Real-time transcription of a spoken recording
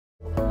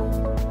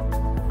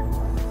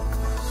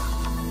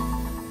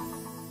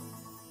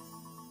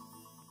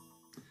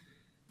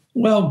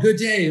Well, good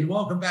day and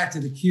welcome back to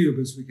theCUBE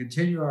as we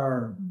continue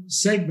our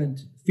segment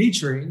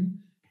featuring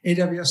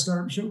AWS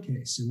Startup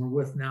Showcase. And we're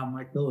with now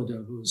Mike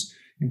Bilodeau, who's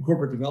in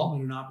corporate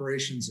development and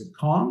operations at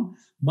Kong.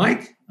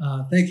 Mike,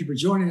 thank you for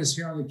joining us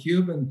here on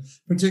theCUBE and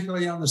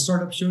particularly on the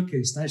Startup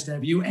Showcase. Nice to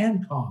have you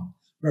and Kong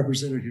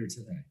represented here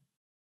today.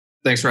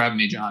 Thanks for having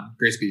me, John.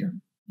 Great to be here.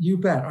 You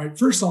bet. All right,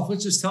 first off,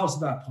 let's just tell us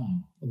about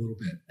Kong a little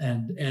bit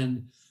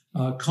and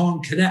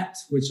Kong Connect,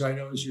 which I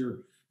know is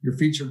your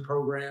featured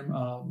program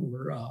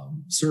or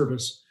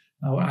service.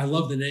 I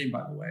love the name,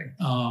 by the way.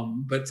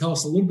 But tell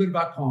us a little bit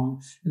about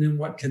Kong and then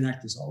what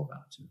Connect is all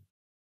about too.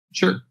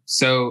 Sure.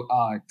 So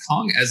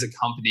Kong as a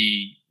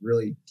company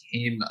really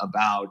came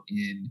about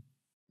in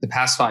the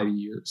past 5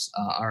 years.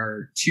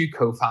 Our two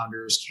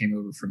co-founders came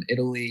over from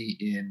Italy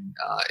in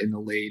the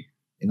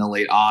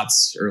late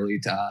aughts, early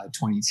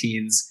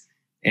 20-teens,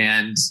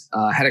 and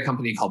had a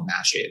company called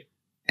Mashape.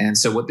 And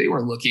so what they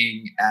were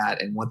looking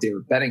at and what they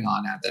were betting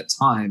on at that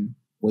time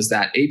was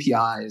that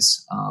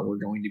APIs were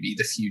going to be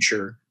the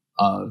future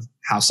of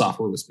how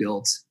software was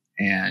built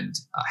and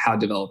how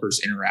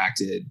developers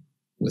interacted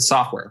with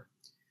software.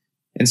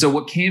 And so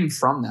what came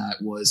from that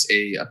was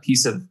a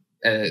piece of,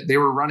 they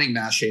were running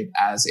Mashape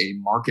as a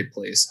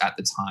marketplace at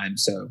the time.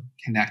 So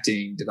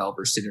connecting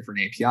developers to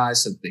different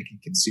APIs so that they can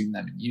consume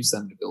them and use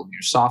them to build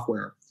new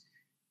software.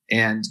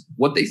 And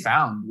what they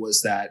found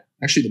was that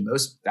actually the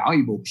most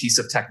valuable piece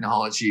of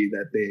technology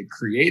that they had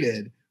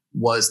created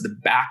was the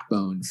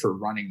backbone for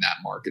running that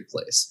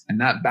marketplace.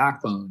 And that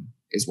backbone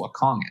is what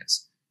Kong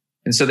is.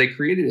 And so they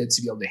created it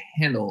to be able to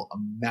handle a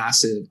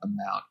massive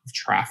amount of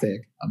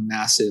traffic, a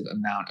massive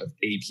amount of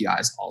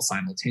APIs all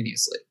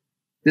simultaneously.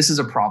 This is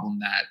a problem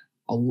that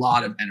a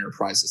lot of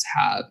enterprises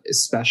have,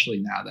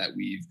 especially now that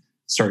we've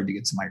started to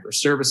get to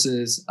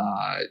microservices,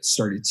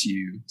 started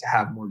to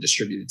have more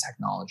distributed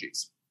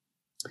technologies.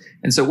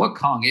 And so what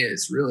Kong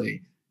is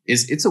really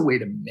is it's a way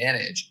to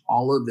manage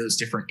all of those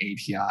different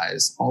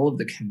APIs, all of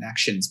the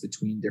connections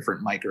between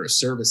different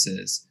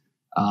microservices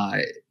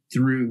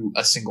through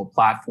a single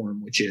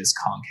platform, which is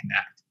Kong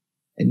Connect.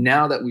 And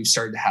now that we've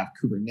started to have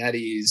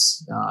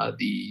Kubernetes,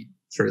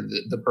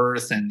 the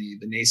birth and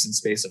the nascent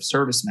space of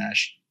service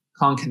mesh,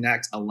 Kong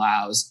Connect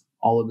allows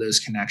all of those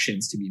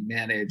connections to be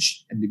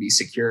managed and to be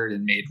secured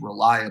and made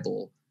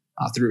reliable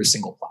through a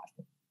single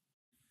platform.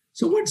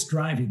 So what's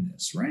driving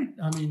this, right?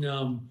 I mean,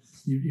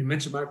 you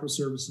mentioned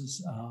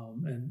microservices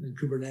and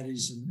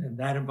Kubernetes and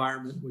that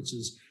environment, which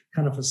is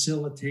kind of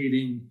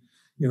facilitating,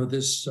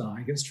 this,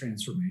 I guess,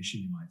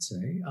 transformation, you might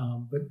say.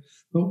 But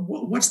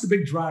what's the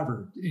big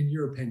driver, in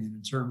your opinion,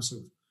 in terms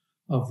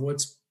of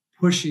what's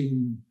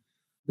pushing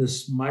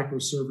this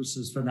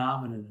microservices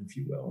phenomenon, if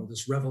you will, or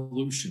this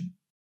revolution?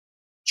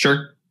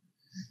 Sure.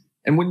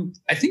 And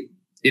I think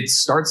it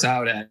starts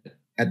out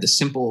at the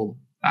simple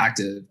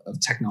fact of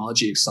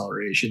technology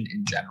acceleration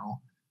in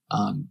general.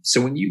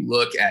 So when you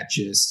look at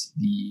just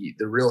the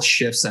real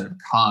shifts that have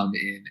come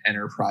in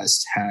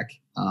enterprise tech,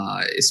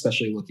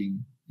 especially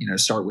looking,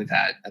 start with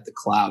that at the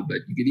cloud, but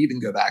you could even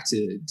go back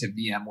to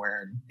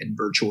VMware and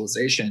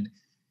virtualization,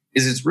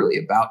 is it's really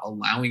about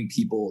allowing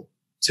people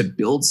to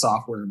build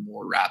software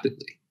more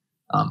rapidly.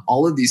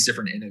 All of these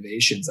different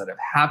innovations that have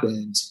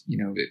happened,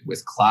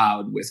 with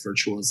cloud, with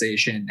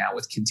virtualization, now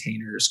with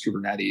containers,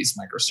 Kubernetes,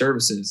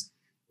 microservices,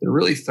 they're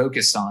really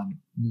focused on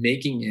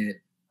making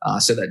it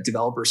so that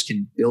developers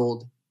can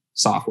build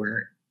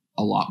software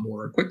a lot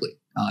more quickly,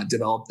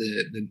 develop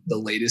the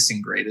latest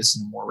and greatest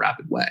in a more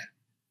rapid way.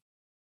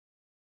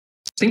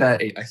 I think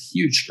that a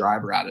huge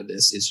driver out of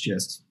this is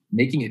just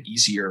making it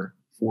easier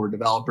for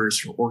developers,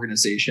 for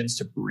organizations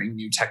to bring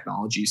new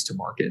technologies to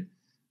market.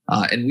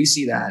 And we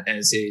see that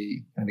as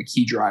a kind of a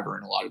key driver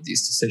in a lot of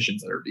these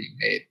decisions that are being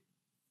made.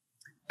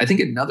 I think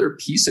another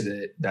piece of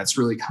it that's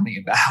really coming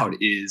about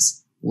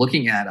is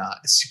looking at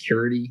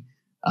security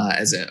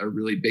as a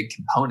really big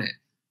component.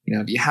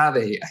 If you have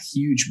a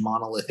huge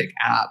monolithic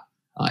app,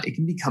 it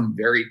can become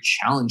very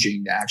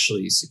challenging to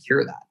actually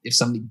secure that. If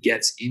somebody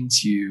gets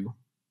into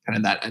kind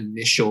of that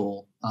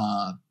initial,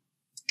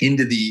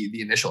 into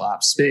the initial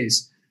app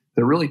space,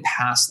 they're really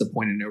past the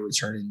point of no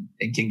return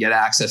and can get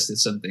access to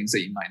some things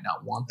that you might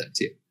not want them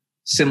to.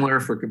 Similar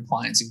for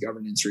compliance and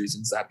governance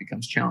reasons, that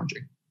becomes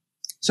challenging.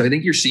 So I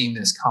think you're seeing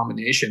this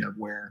combination of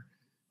where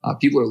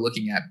people are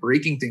looking at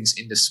breaking things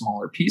into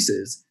smaller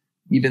pieces,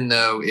 even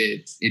though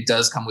it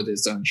does come with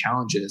its own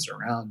challenges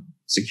around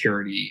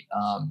security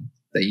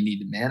that you need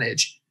to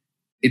manage.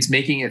 It's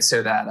making it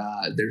so that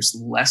there's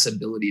less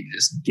ability to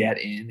just get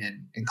in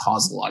and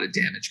cause a lot of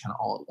damage kind of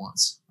all at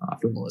once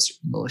for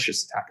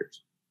malicious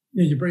attackers.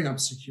 Yeah, you bring up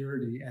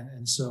security,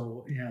 and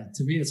so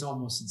to me, it's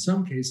almost in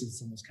some cases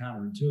it's almost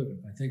counterintuitive.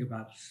 I think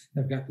about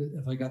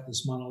if I got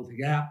this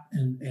monolithic app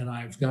and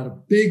I've got a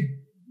big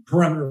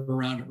perimeter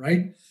around it,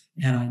 right?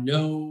 And I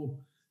know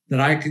that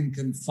I can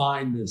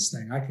confine this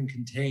thing, I can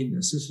contain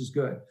this. This is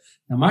good.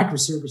 Now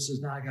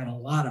microservices, now I got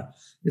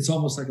it's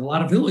almost like a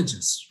lot of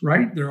villages,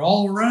 right? They're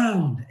all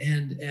around,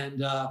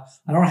 and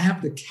I don't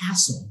have the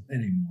castle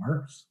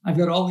anymore. I've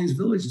got all these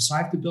villages, so I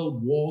have to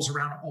build walls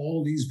around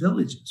all these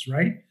villages,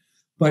 right?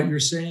 but you're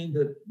saying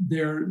that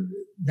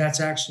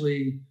that's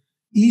actually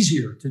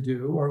easier to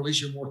do, or at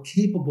least you're more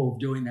capable of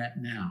doing that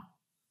now,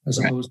 as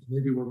opposed to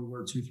maybe where we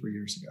were 2-3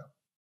 years ago.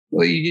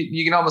 Well,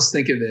 you can almost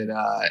think of it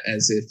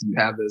as if you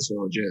have those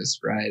villages,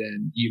 right?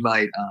 And you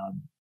might,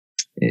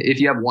 if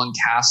you have one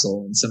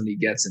castle and somebody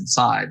gets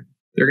inside,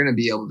 they're going to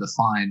be able to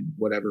find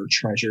whatever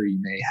treasure you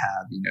may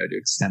have, to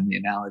extend the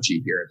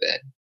analogy here a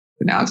bit.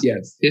 But now if you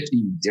have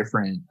 50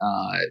 different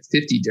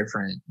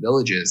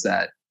villages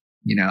that,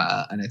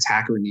 an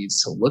attacker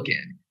needs to look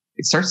in,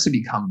 it starts to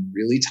become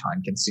really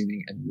time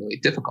consuming and really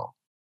difficult.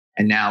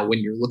 And now when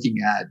you're looking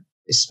at,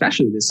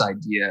 especially this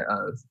idea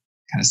of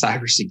kind of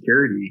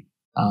cybersecurity,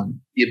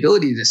 the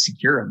ability to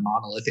secure a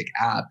monolithic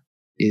app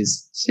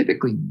is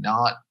typically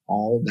not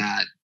all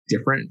that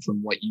different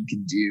from what you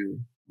can do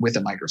with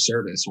a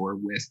microservice or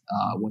with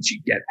once you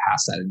get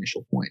past that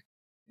initial point.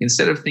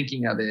 Instead of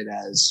thinking of it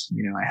as,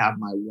 I have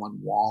my one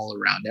wall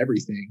around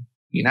everything,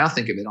 you now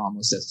think of it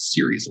almost as a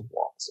series of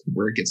walls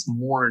where it gets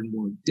more and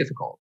more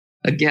difficult.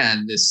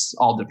 Again, this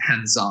all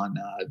depends on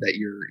that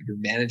you're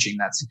managing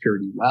that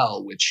security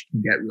well, which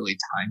can get really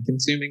time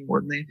consuming more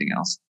than anything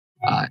else,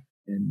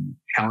 and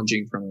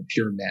challenging from a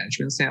pure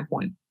management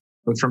standpoint.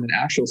 But from an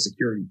actual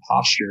security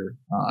posture,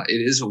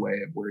 it is a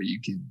way of where you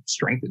can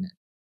strengthen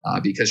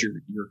it because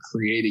you're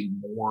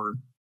creating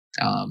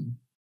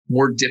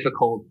more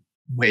difficult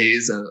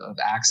ways of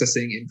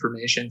accessing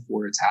information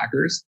for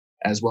attackers,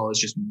 as well as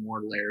just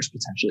more layers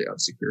potentially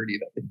of security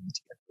that they need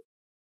to get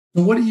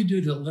through. So what do you do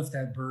to lift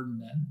that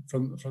burden then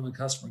from the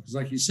customer? Because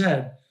like you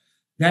said,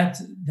 that's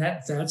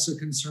a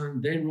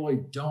concern they really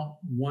don't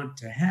want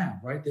to have,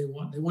 right? They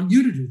want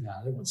you to do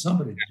that. They want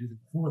somebody to do that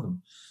for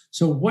them.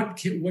 So what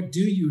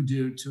do you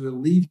do to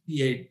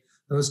alleviate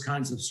those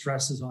kinds of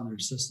stresses on their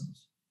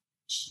systems?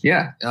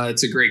 Yeah,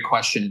 it's a great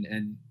question,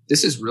 and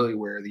this is really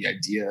where the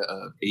idea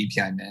of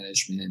API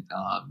management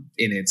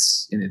in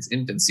its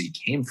infancy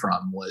came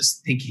from,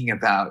 was thinking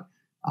about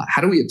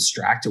how do we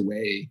abstract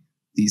away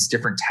these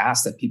different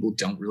tasks that people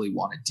don't really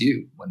want to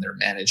do when they're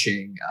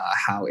managing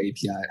how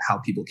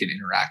people can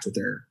interact with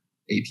their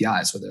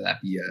APIs, whether that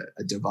be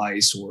a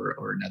device or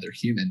another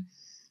human.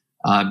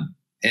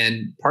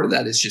 And part of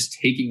that is just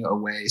taking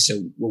away.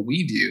 So what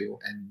we do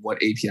and what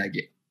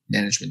API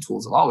management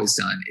tools have always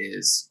done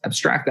is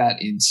abstract that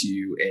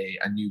into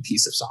a new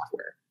piece of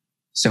software.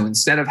 So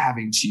instead of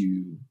having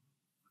to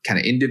kind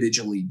of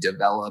individually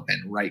develop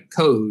and write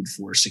code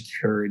for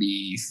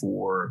security,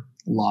 for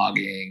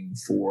logging,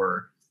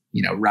 for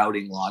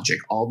routing logic,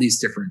 all these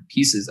different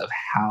pieces of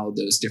how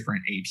those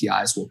different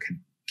APIs will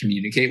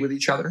communicate with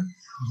each other,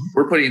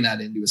 we're putting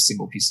that into a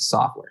single piece of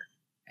software,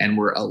 and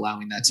we're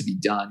allowing that to be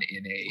done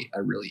in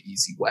a really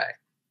easy way.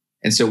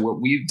 And so what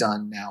we've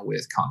done now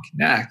with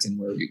ConConnect, and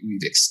where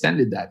we've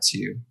extended that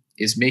to,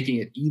 is making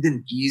it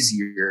even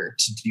easier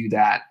to do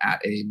that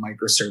at a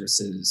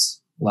microservices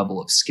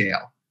level of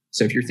scale.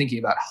 So if you're thinking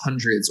about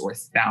hundreds or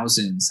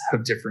thousands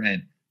of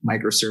different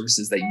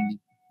microservices that you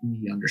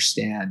need to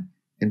understand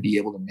and be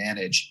able to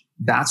manage,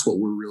 that's what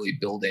we're really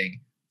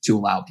building to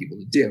allow people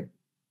to do.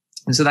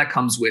 And so that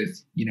comes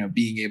with,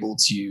 being able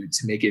to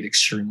make it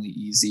extremely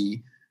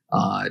easy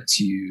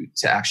to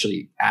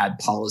actually add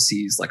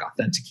policies like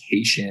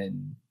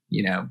authentication,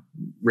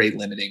 rate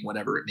limiting,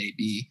 whatever it may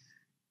be,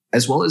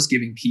 as well as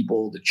giving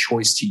people the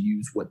choice to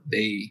use what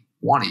they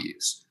want to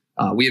use.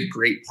 We have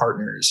great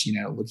partners,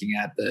 looking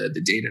at the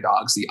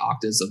Datadogs, the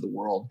Oktas of the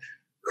world,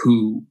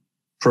 who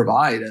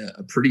provide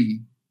a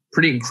pretty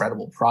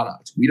incredible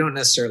product. We don't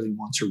necessarily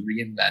want to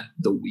reinvent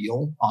the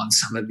wheel on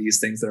some of these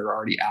things that are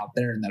already out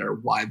there and that are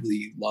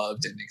widely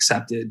loved and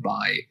accepted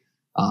by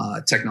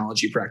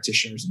technology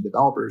practitioners and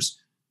developers.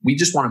 We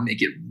just want to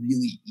make it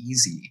really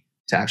easy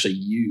to actually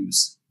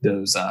use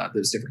those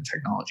different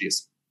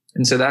technologies.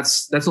 And so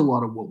that's a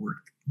lot of what we're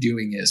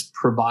doing, is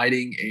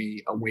providing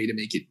a way to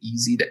make it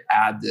easy to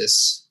add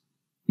this,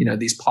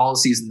 these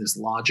policies and this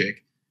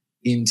logic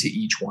into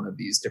each one of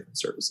these different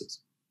services.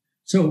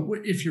 So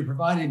if you're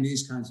providing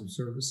these kinds of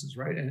services,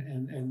 right,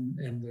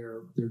 and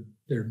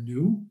they're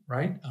new,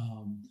 right,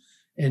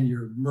 and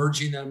you're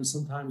merging them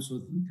sometimes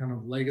with kind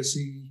of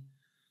legacy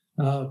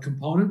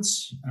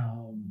components,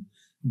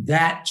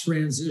 that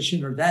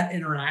transition or that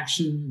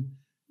interaction,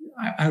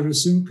 I would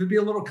assume, could be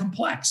a little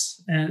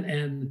complex,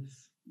 and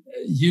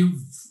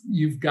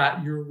you've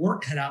got your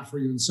work cut out for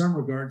you in some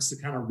regards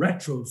to kind of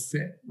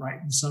retrofit, right,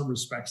 in some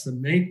respects, to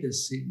make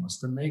this seamless,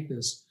 to make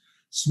this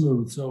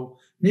smooth. So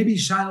maybe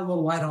shine a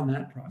little light on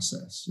that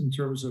process in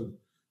terms of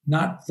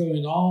not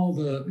throwing all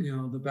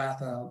the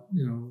bath out,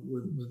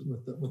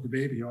 with the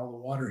baby, all the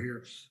water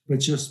here, but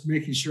just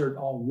making sure it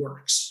all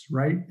works,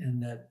 right,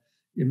 and that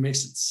it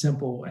makes it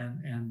simple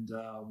and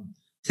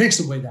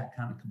takes away that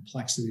kind of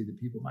complexity that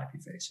people might be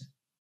facing.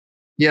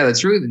 Yeah,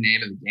 that's really the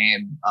name of the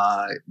game.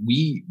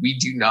 We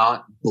do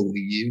not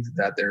believe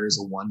that there is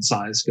a one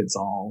size fits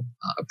all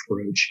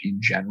approach in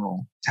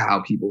general to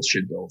how people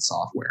should build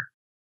software.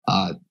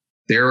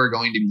 There are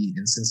going to be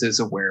instances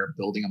of where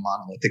building a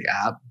monolithic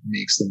app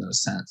makes the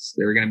most sense.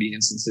 There are going to be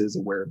instances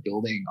of where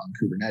building on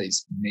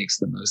Kubernetes makes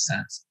the most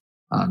sense.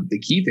 The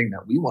key thing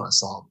that we want to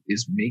solve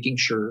is making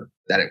sure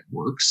that it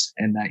works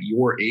and that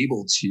you're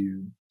able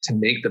to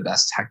make the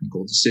best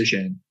technical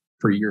decision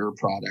for your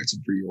product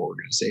and for your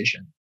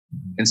organization.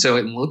 And so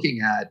in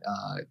looking at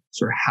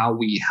sort of how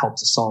we help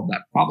to solve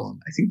that problem,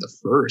 I think the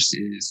first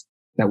is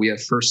that we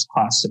have first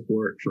class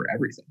support for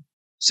everything.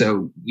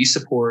 So we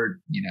support,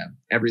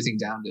 everything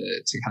down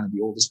to kind of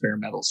the oldest bare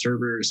metal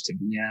servers, to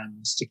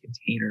VMs, to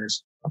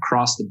containers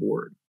across the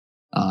board.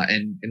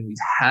 And we've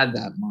had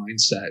that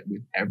mindset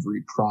with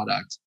every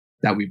product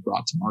that we've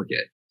brought to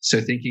market. So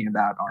thinking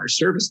about our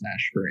service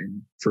mesh,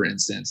 for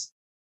instance,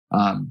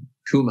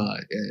 Kuma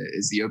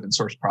is the open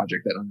source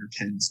project that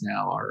underpins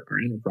now our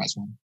enterprise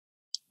one.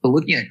 But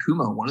looking at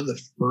Kuma, one of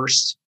the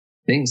first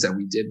things that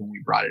we did when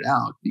we brought it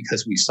out,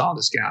 because we saw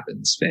this gap in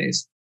the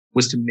space,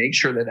 was to make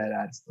sure that it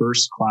had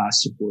first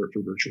class support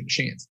for virtual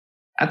machines.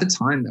 At the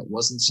time, that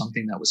wasn't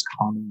something that was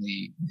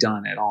commonly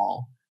done at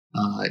all.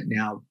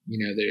 Now,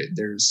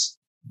 there's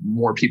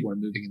more people are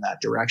moving in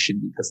that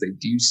direction because they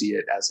do see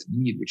it as a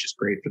need, which is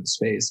great for the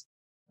space.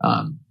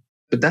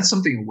 But that's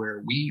something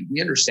where we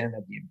understand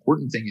that the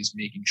important thing is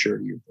making sure,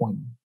 to your point,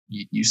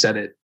 you said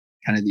it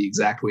kind of the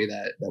exact way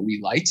that we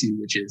like to,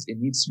 which is it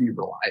needs to be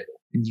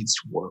reliable. It needs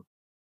to work.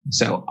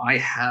 So I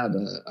have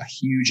a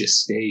huge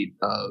estate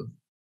of,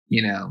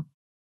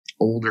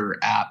 older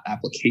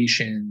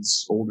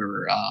applications,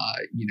 older,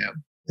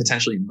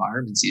 potentially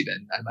environments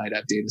even. I might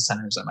have data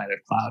centers, I might have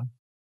cloud.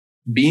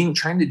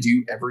 Trying to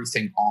do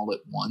everything all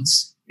at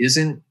once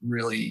isn't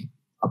really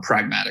a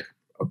pragmatic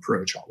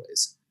approach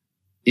always.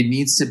 It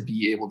needs to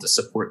be able to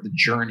support the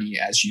journey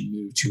as you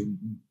move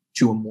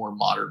to a more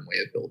modern way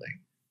of building.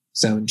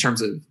 So in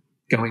terms of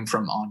going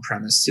from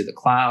on-premise to the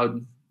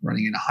cloud,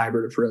 running in a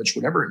hybrid approach,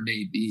 whatever it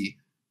may be,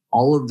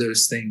 all of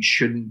those things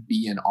shouldn't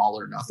be an all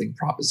or nothing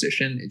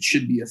proposition. It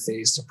should be a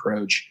phased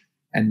approach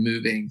and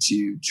moving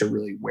to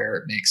really where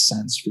it makes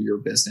sense for your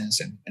business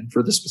and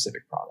for the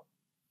specific product.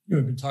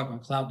 We've been talking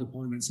about cloud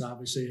deployments.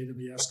 Obviously,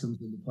 AWS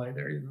comes into play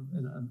there in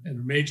a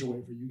major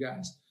way for you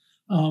guys.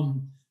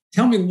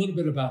 Tell me a little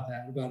bit about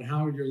that, about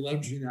how you're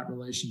leveraging that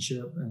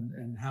relationship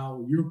and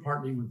how you're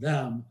partnering with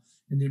them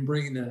and then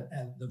bringing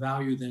the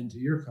value then to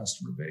your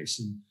customer base,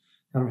 and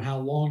kind of how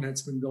long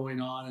that's been going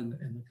on and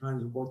the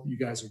kind of work that you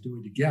guys are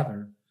doing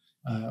together,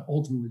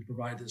 ultimately to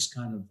provide this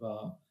kind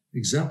of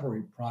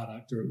exemplary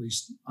product, or at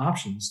least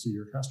options to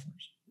your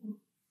customers.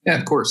 Yeah,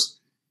 of course.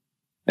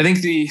 I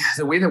think the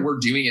way that we're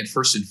doing it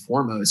first and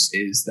foremost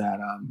is that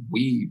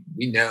we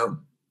know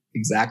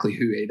exactly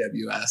who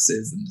AWS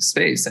is in the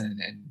space, and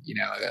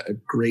a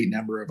great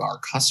number of our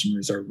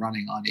customers are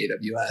running on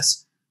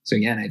AWS. So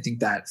again, I think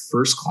that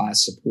first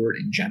class support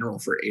in general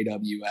for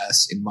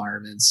AWS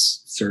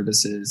environments,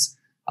 services,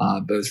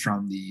 both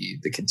from the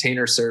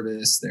container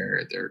service,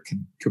 their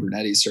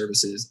Kubernetes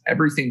services,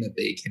 everything that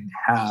they can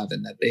have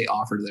and that they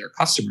offer to their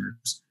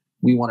customers,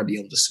 we want to be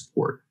able to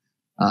support.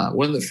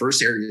 One of the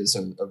first areas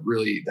of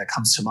really that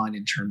comes to mind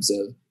in terms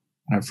of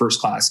first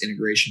class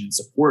integration and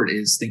support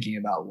is thinking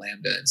about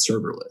Lambda and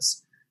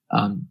serverless.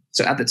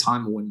 So at the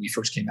time when we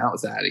first came out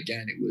with that,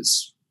 again, it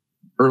was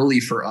early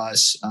for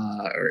us,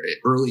 or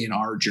early in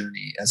our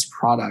journey as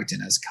product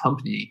and as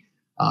company,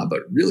 but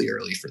really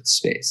early for the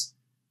space.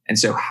 And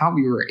so how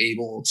we were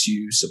able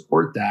to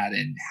support that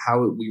and how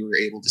we were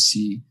able to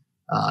see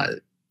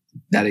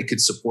that it could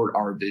support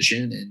our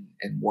vision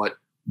and what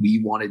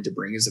we wanted to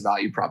bring as a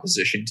value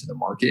proposition to the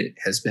market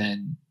has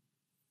been,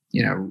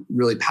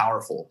 really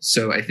powerful.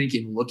 So I think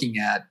in looking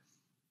at,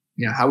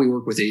 how we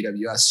work with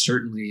AWS,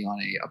 certainly on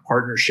a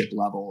partnership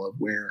level of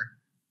where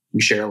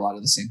we share a lot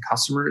of the same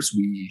customers,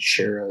 we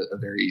share a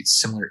very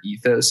similar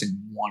ethos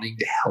in wanting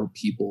to help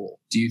people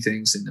do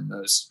things in the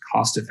most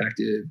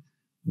cost-effective,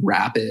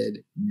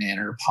 rapid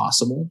manner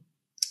possible,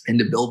 and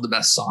to build the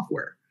best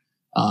software.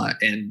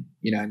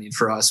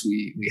 For us,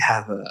 we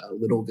have a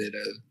little bit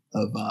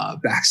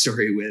of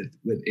backstory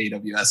with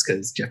AWS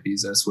because Jeff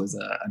Bezos was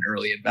an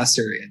early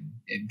investor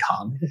in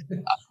Kong.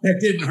 That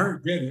didn't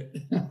hurt, did it?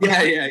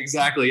 Yeah,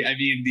 exactly. I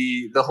mean,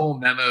 the whole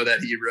memo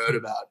that he wrote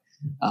about,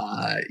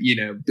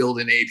 build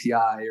an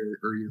API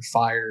or you're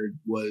fired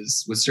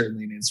was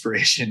certainly an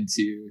inspiration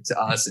to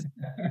us. And,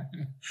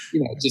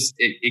 just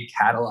it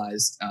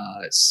catalyzed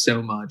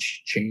so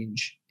much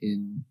change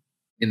in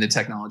the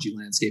technology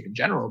landscape in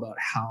general about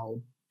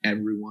how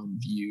everyone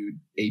viewed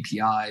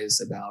APIs,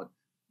 about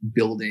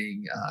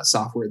building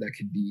software that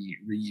could be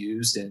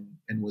reused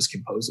and was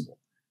composable.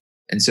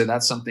 And so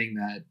that's something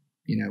that,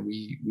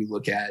 we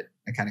look at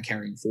kind of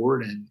carrying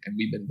forward, and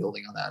we've been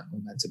building on that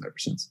momentum ever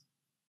since.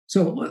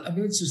 So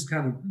let's just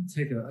kind of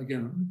take a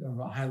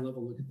high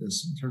level look at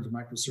this in terms of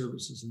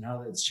microservices and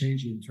how that's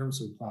changing in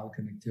terms of cloud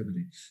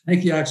connectivity. I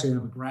think you actually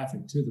have a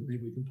graphic too that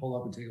maybe we can pull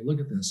up and take a look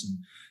at this.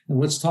 And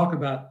let's talk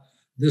about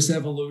this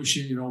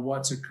evolution,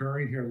 what's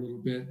occurring here a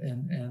little bit.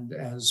 And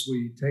as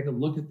we take a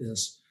look at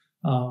this,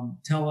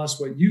 tell us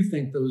what you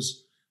think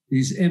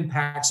these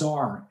impacts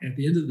are at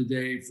the end of the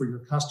day for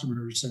your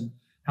customers and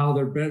how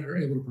they're better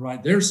able to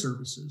provide their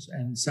services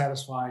and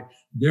satisfy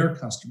their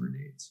customer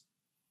needs.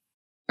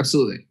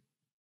 Absolutely.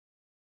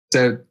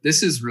 So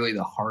this is really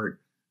the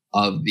heart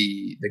of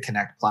the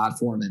Connect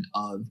platform and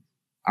of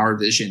our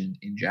vision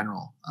in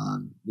general.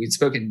 We'd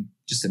spoken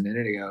just a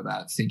minute ago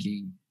about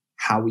thinking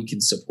how we can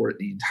support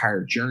the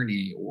entire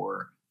journey,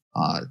 or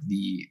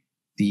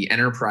the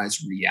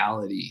enterprise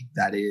reality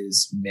that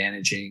is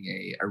managing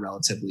a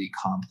relatively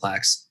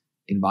complex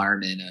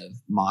environment of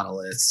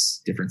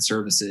monoliths, different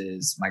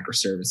services,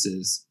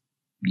 microservices,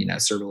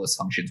 serverless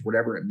functions,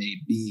 whatever it may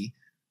be,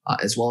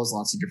 as well as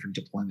lots of different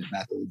deployment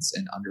methods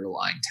and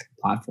underlying tech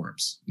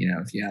platforms.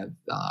 If you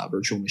have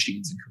virtual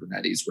machines and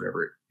Kubernetes,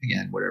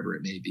 whatever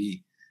it may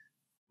be.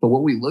 But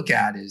what we look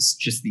at is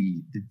just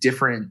the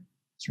different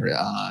sort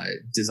of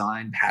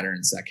design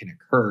patterns that can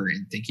occur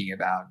in thinking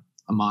about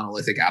a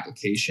monolithic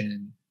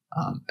application.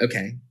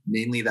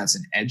 Mainly that's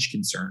an edge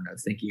concern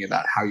of thinking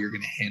about how you're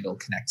going to handle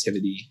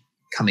connectivity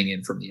coming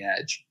in from the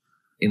edge.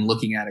 In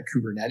looking at a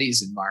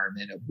Kubernetes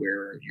environment of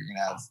where you're going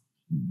to have,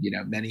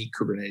 many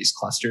Kubernetes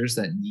clusters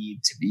that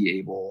need to be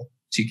able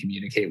to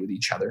communicate with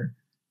each other.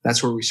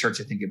 That's where we start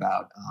to think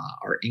about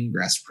our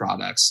ingress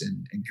products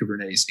and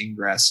Kubernetes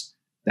ingress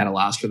that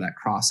allows for that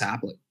cross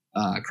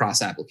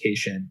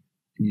application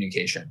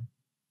communication.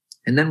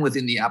 And then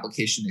within the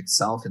application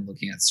itself, and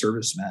looking at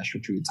service mesh,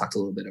 which we talked a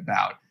little bit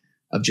about,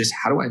 of just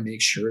how do I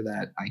make sure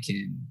that I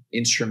can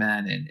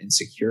instrument and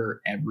secure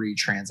every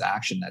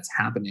transaction that's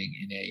happening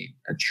in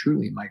a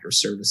truly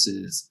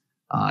microservices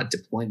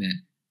deployment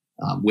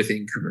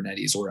within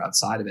Kubernetes or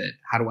outside of it.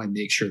 How do I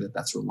make sure that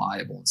that's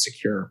reliable and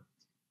secure?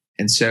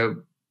 And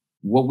so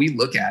what we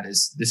look at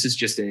is this is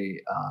just a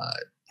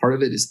part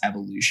of it is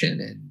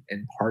evolution,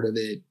 and part of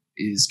it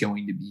is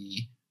going to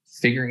be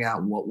figuring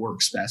out what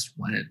works best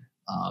when.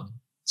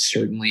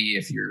 Certainly,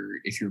 if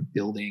you're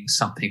building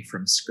something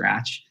from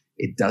scratch,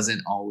 it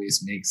doesn't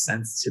always make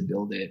sense to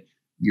build it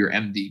your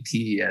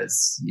MVP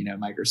as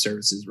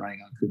microservices running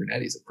on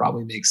Kubernetes. It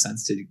probably makes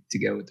sense to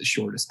go with the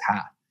shortest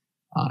path.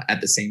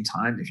 At the same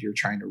time, if you're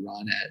trying to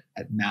run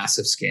at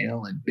massive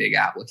scale and big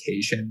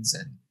applications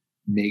and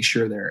make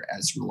sure they're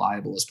as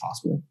reliable as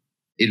possible,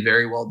 it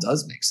very well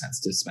does make sense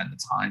to spend the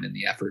time and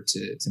the effort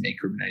to make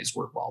Kubernetes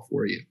work well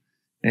for you.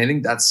 And I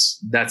think that's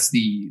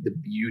the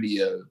beauty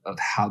of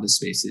how the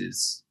space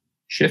is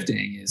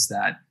shifting, is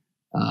that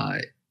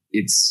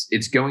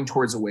it's going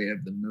towards a way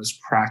of the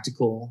most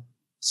practical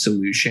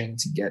solution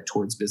to get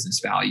towards business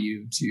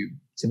value, to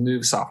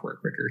move software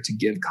quicker, to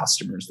give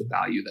customers the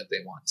value that they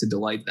want, to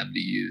delight them, to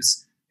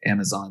use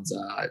Amazon's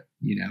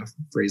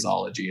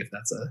phraseology, if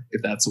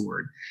that's a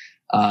word.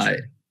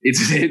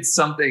 It's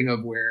something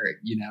of where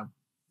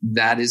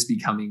that is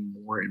becoming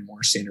more and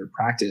more standard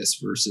practice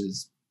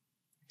versus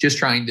just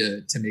trying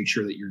to make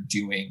sure that you're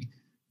doing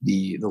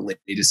the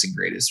latest and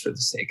greatest for the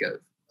sake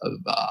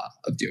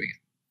of doing it.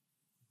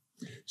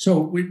 So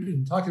we've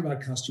been talking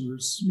about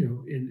customers,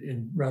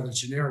 in rather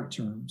generic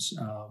terms,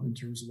 in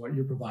terms of what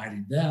you're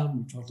providing them.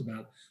 We've talked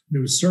about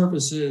new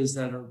services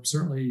that are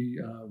certainly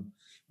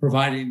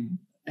providing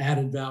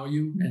added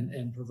value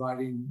and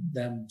providing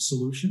them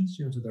solutions,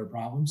 to their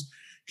problems.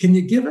 Can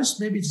you give us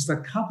maybe just a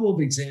couple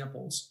of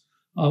examples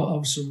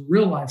of some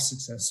real life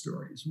success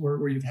stories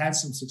where you've had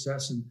some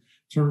success in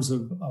terms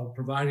of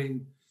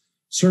providing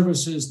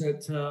services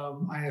that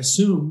I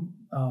assume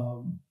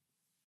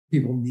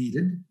people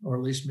needed, or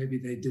at least maybe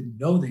they didn't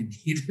know they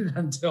needed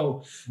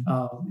until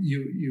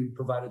you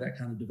provided that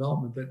kind of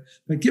development.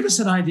 But give us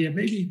an idea,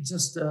 maybe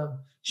just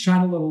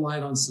shine a little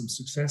light on some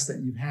success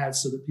that you've had,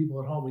 so that people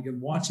at home, again,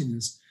 watching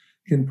this,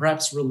 can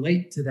perhaps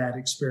relate to that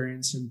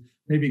experience and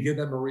maybe give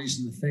them a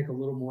reason to think a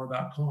little more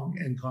about Kong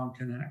and Kong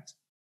Connect.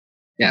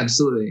 Yeah,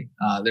 absolutely.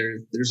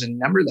 There's a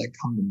number that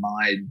come to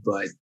mind,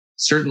 but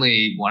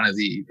certainly one of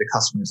the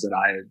customers that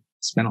I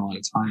spent a lot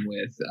of time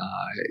with,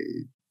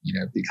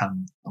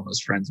 become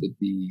almost friends with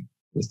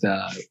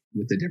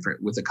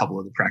a couple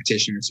of the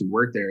practitioners who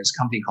work there, is a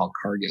company called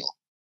Cargill.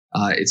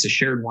 It's a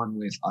shared one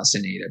with us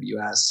in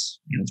AWS.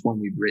 It's one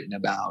we've written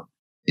about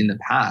in the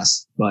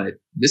past, but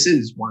this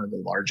is one of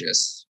the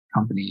largest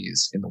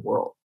companies in the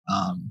world.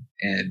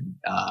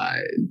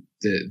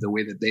 The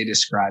way that they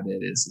describe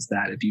it is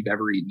that if you've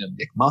ever eaten a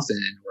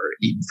McMuffin or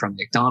eaten from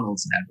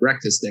McDonald's and had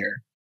breakfast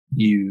there,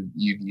 you've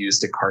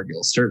used a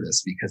Cargill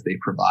service, because they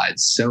provide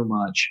so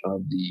much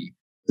of the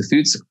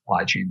food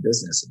supply chain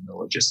business and the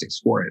logistics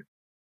for it.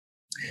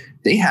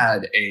 They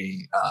had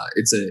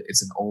it's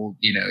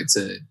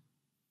a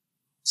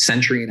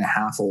century and a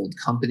half old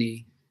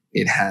company.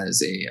 It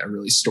has a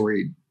really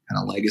storied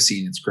kind of legacy,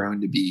 and it's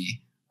grown to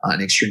be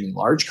an extremely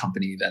large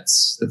company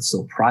that's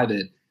still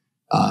private.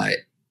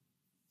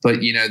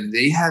 But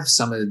they have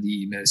some of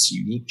the most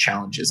unique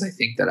challenges I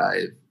think that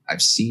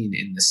I've seen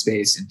in the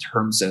space, in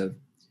terms of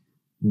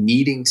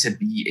needing to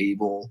be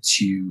able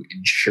to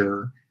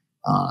ensure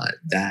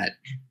that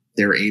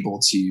they're able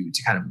to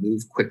kind of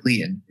move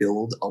quickly and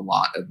build a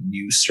lot of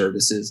new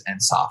services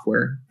and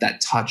software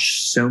that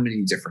touch so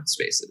many different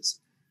spaces.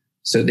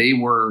 So they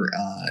were,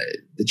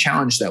 the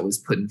challenge that was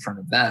put in front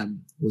of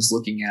them was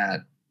looking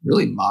at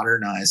really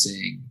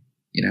modernizing,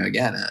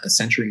 again, a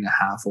century and a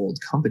half old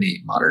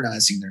company,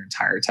 modernizing their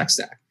entire tech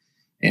stack.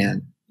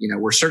 And,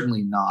 we're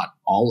certainly not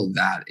all of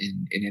that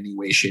in any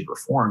way, shape, or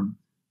form,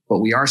 but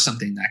we are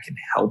something that can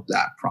help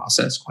that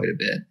process quite a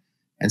bit.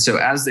 And so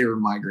as they were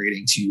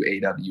migrating to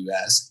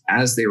AWS,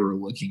 as they were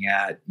looking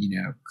at,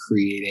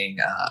 creating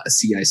a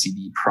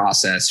CI/CD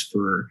process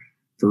for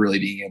really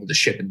being able to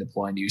ship and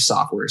deploy new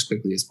software as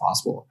quickly as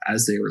possible,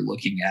 as they were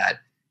looking at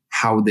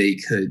how they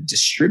could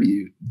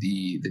distribute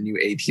the new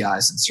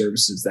APIs and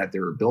services that they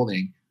were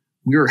building,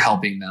 we were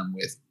helping them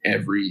with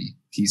every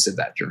piece of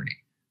that journey.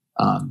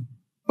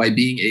 By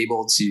being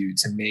able to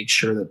make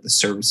sure that the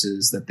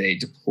services that they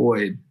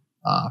deployed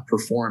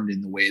performed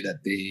in the way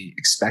that they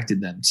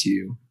expected them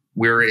to,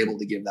 we were able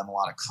to give them a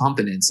lot of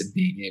confidence in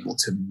being able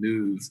to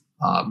move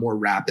more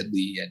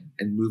rapidly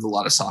and move a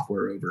lot of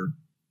software over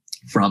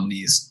from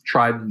these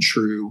tried and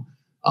true,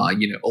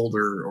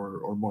 older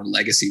or more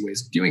legacy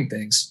ways of doing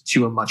things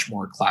to a much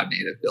more cloud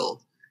native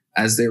build.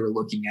 As they were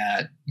looking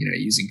at,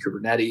 using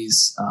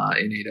Kubernetes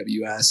in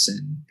AWS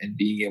and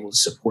being able to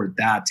support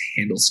that to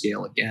handle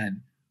scale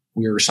again,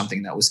 we were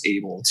something that was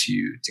able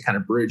to kind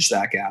of bridge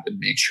that gap and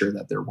make sure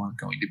that there weren't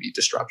going to be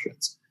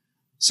disruptions.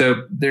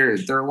 So there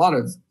are a lot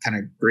of kind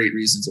of great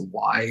reasons of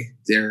why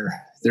their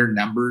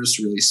numbers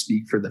really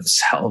speak for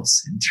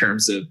themselves in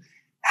terms of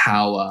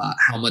how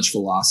much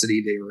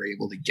velocity they were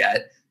able to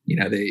get.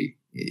 They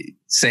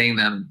saying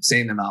them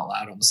out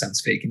loud almost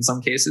sounds fake in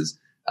some cases,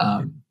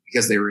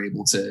 because they were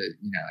able to,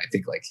 I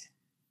think like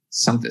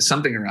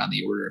something around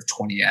the order of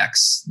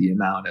 20x the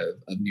amount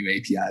of new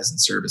APIs and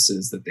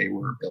services that they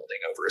were building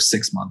over a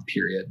 6-month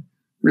period.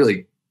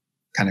 Really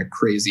kind of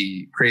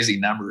crazy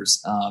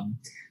numbers.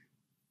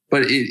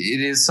 But it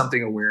is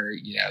something where,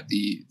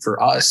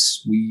 for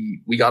us,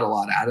 we got a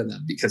lot out of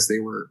them because they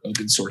were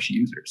open source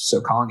users. So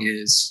Kong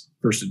is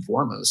first and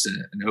foremost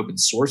an open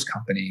source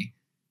company.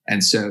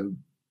 And so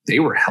they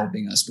were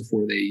helping us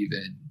before they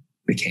even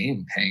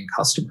became paying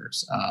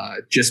customers,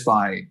 just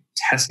by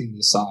testing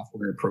the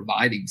software,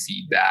 providing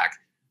feedback,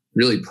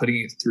 really putting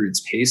it through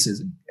its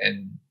paces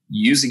and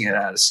using it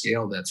at a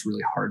scale that's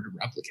really hard to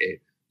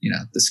replicate.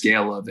 The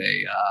scale of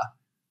a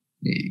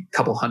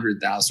couple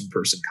 100,000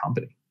 person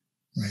company.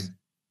 Right.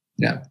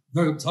 Yeah.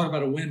 Talk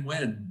about a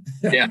win-win.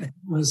 Yeah.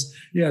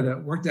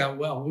 That worked out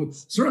well.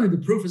 Certainly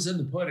the proof is in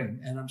the pudding.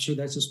 And I'm sure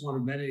that's just one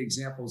of many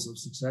examples of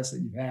success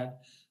that you've had.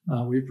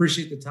 We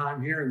appreciate the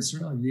time here and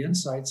certainly the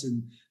insights,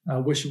 and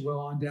wish you well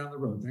on down the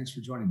road. Thanks for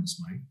joining us,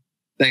 Mike.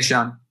 Thanks,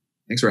 Sean.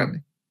 Thanks for having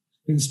me.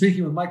 Been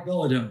speaking with Mike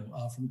Bilodeau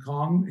from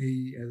Kong.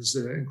 He is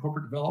in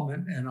corporate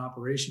development and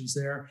operations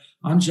there.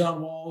 I'm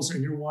John Walls,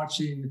 and you're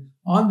watching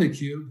on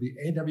theCUBE, the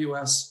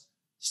AWS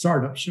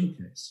Startup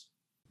Showcase.